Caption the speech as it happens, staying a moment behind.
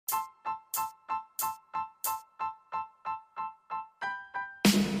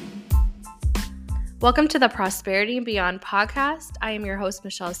Welcome to the Prosperity and Beyond podcast. I am your host,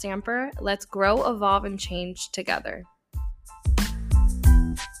 Michelle Samper. Let's grow, evolve, and change together.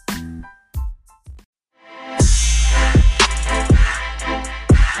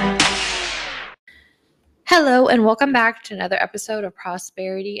 Hello, and welcome back to another episode of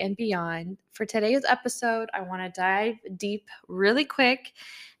Prosperity and Beyond. For today's episode, I want to dive deep really quick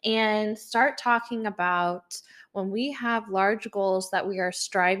and start talking about when we have large goals that we are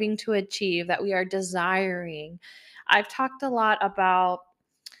striving to achieve, that we are desiring. I've talked a lot about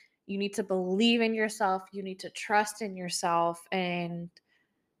you need to believe in yourself, you need to trust in yourself, and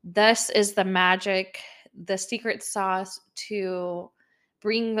this is the magic, the secret sauce to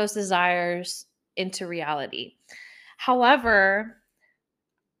bring those desires into reality. However,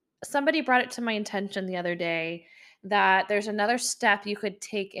 somebody brought it to my attention the other day that there's another step you could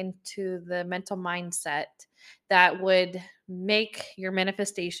take into the mental mindset that would make your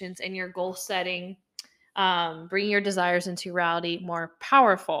manifestations and your goal setting, bring your desires into reality more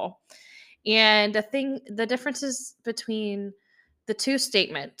powerful. And the differences between the two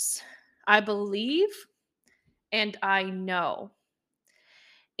statements, I believe and I know.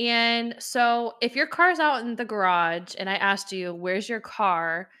 And so if your car's out in the garage and I asked you, where's your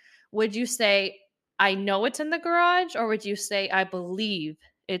car? Would you say, I know it's in the garage? Or would you say, I believe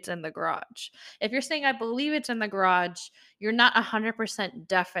it's in the garage? If you're saying, I believe it's in the garage, you're not 100%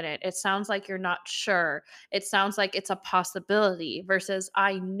 definite. It sounds like you're not sure. It sounds like it's a possibility versus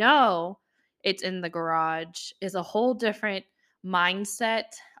I know it's in the garage is a whole different mindset,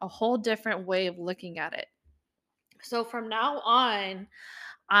 a whole different way of looking at it. So from now on,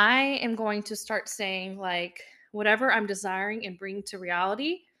 I am going to start saying, like, whatever I'm desiring and bring to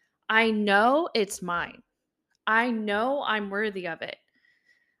reality, I know it's mine. I know I'm worthy of it.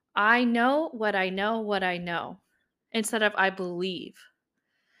 I know what I know, instead of I believe.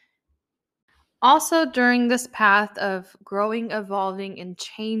 Also, during this path of growing, evolving, and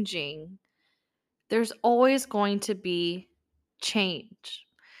changing, there's always going to be change.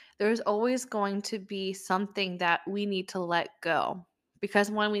 There's always going to be something that we need to let go.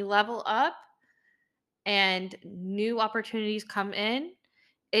 Because when we level up and new opportunities come in,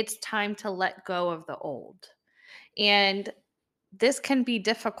 it's time to let go of the old. And this can be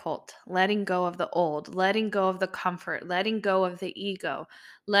difficult, letting go of the old, letting go of the comfort, letting go of the ego,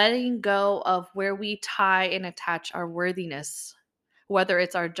 letting go of where we tie and attach our worthiness, whether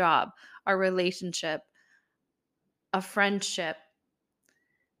it's our job, our relationship, a friendship.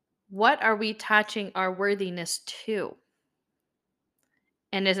 What are we attaching our worthiness to?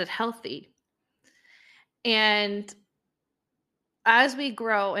 And is it healthy? And as we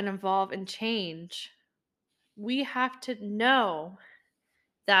grow and evolve and change, we have to know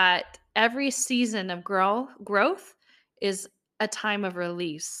that every season of growth is a time of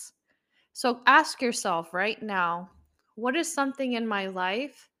release. So ask yourself right now, what is something in my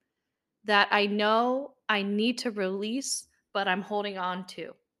life that I know I need to release, but I'm holding on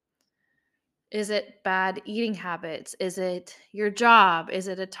to? Is it bad eating habits? Is it your job? Is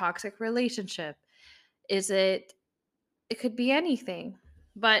it a toxic relationship? It could be anything.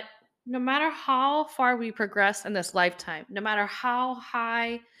 But no matter how far we progress in this lifetime, no matter how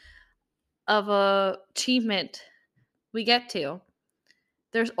high of a achievement we get to,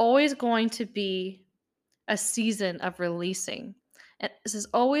 there's always going to be a season of releasing. And this is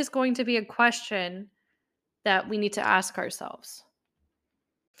always going to be a question that we need to ask ourselves.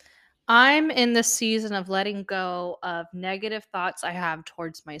 I'm in the season of letting go of negative thoughts I have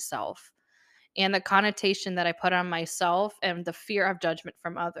towards myself and the connotation that I put on myself and the fear of judgment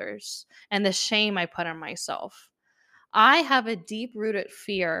from others and the shame I put on myself. I have a deep rooted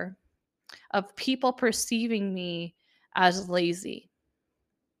fear of people perceiving me as lazy.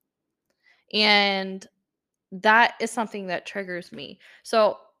 And that is something that triggers me.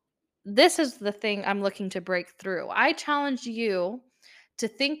 So, this is the thing I'm looking to break through. I challenge you to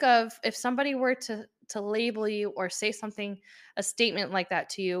think of if somebody were to label you or say something, a statement like that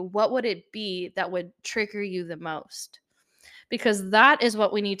to you, what would it be that would trigger you the most? Because that is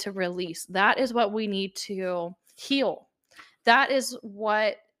what we need to release. That is what we need to heal. That is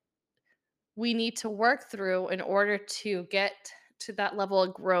what we need to work through in order to get to that level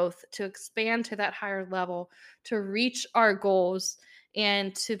of growth, to expand to that higher level, to reach our goals,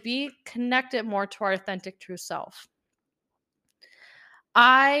 and to be connected more to our authentic true self.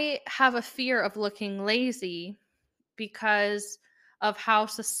 I have a fear of looking lazy because of how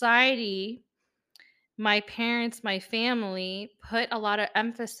society, my parents, my family put a lot of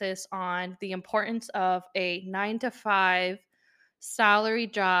emphasis on the importance of a 9 to 5 salary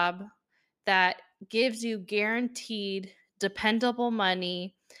job that gives you guaranteed dependable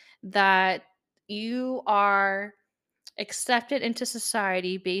money, that you are accepted into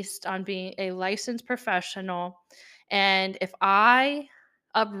society based on being a licensed professional. And if I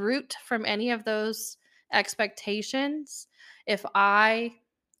uproot from any of those expectations, if I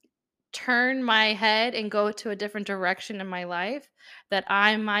turn my head and go to a different direction in my life, that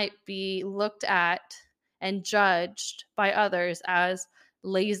I might be looked at and judged by others as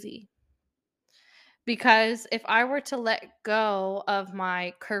lazy. Because if I were to let go of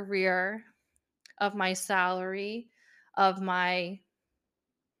my career, of my salary, of my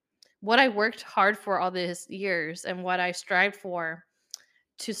what I worked hard for all these years and what I strived for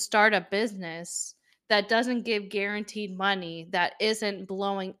to start a business that doesn't give guaranteed money, that isn't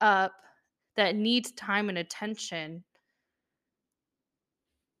blowing up, that needs time and attention,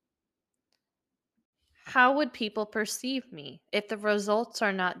 how would people perceive me if the results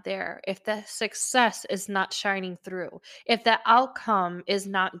are not there, if the success is not shining through, if the outcome is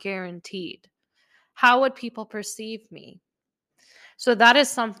not guaranteed? How would people perceive me? So that is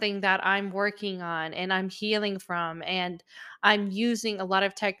something that I'm working on and I'm healing from. And I'm using a lot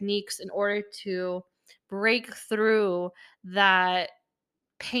of techniques in order to break through that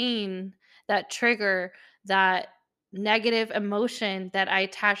pain, that trigger, that negative emotion that I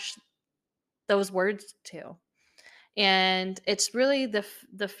attach those words to. And it's really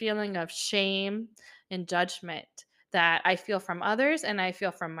the feeling of shame and judgment that I feel from others and I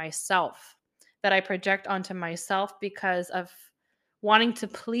feel from myself, that I project onto myself because of wanting to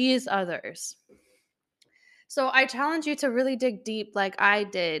please others. So I challenge you to really dig deep like I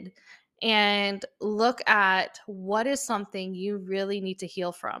did and look at what is something you really need to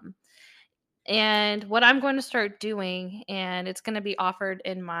heal from. And what I'm going to start doing, and it's going to be offered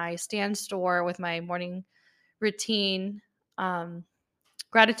in my stand store with my morning routine um,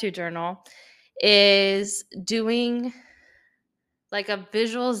 gratitude journal, is doing like a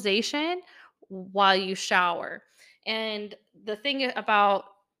visualization while you shower. And the thing about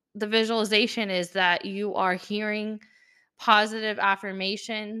the visualization is that you are hearing positive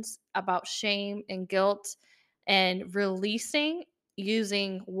affirmations about shame and guilt and releasing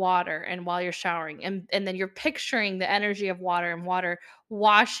using water and while you're showering, and then you're picturing the energy of water and water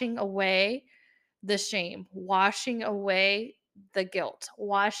washing away the shame, washing away the guilt,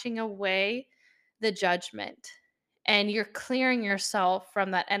 washing away the judgment. And you're clearing yourself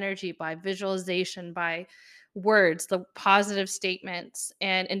from that energy by visualization, by words, the positive statements,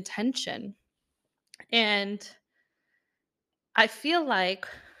 and intention. And I feel like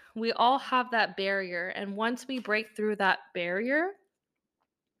we all have that barrier. And once we break through that barrier,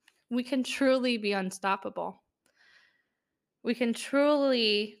 we can truly be unstoppable. We can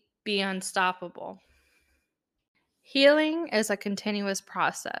truly be unstoppable. Healing is a continuous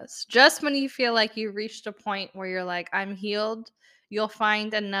process. Just when you feel like you reached a point where you're like, I'm healed, you'll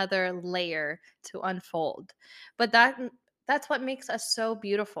find another layer to unfold. But that's what makes us so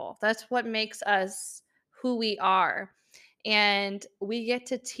beautiful. That's what makes us who we are. And we get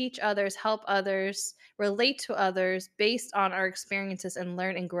to teach others, help others, relate to others based on our experiences and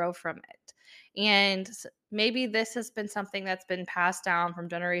learn and grow from it. And maybe this has been something that's been passed down from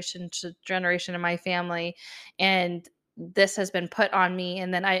generation to generation in my family, and this has been put on me,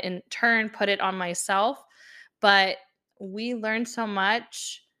 and then I in turn put it on myself. But we learn so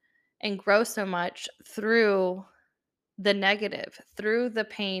much and grow so much through the negative, through the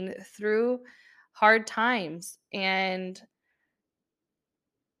pain, through hard times. And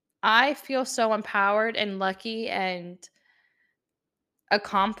I feel so empowered and lucky and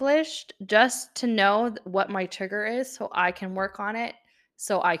accomplished just to know what my trigger is so I can work on it,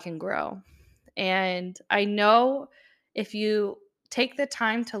 so I can grow. And I know if you take the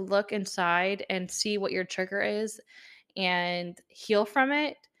time to look inside and see what your trigger is and heal from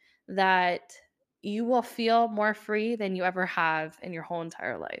it, that you will feel more free than you ever have in your whole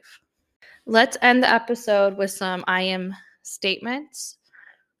entire life. Let's end the episode with some I am statements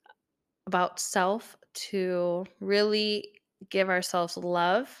about self to really give ourselves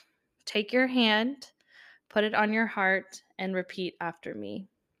love. Take your hand, put it on your heart, and repeat after me.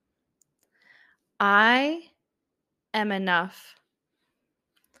 I am enough.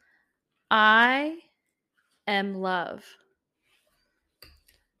 I am love.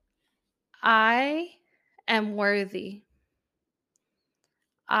 I am worthy.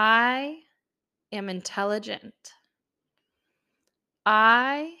 I am intelligent.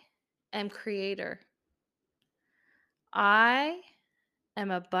 I am creator. I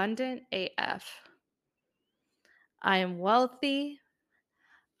am abundant AF. I am wealthy.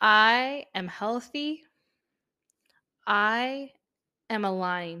 I am healthy. I am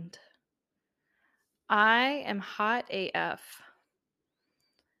aligned. I am hot AF.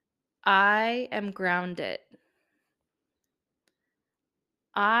 I am grounded.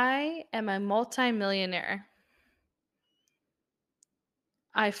 I am a multimillionaire.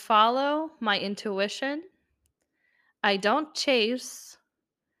 I follow my intuition. I don't chase,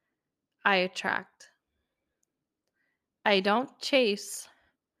 I attract. I don't chase,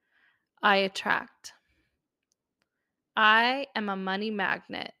 I attract. I am a money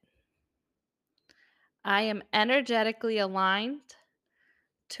magnet. I am energetically aligned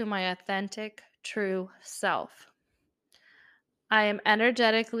to my authentic, true self. I am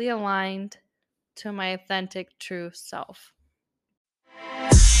energetically aligned to my authentic, true self.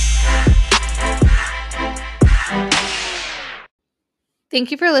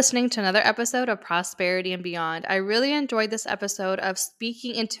 Thank you for listening to another episode of Prosperity and Beyond. I really enjoyed this episode of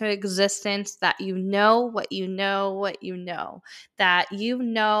speaking into existence that you know what you know, what you know, that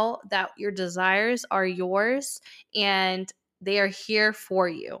your desires are yours and they are here for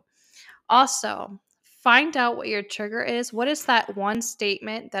you. Also, find out what your trigger is. What is that one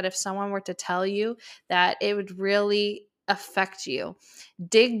statement that if someone were to tell you that it would really affect you?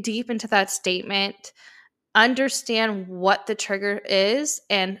 Dig deep into that statement, understand what the trigger is,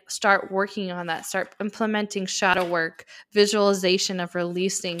 and start working on that. Start implementing shadow work, visualization of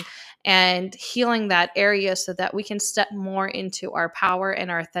releasing and healing that area so that we can step more into our power and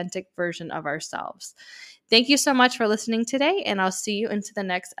our authentic version of ourselves. Thank you so much for listening today, and I'll see you into the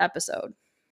next episode.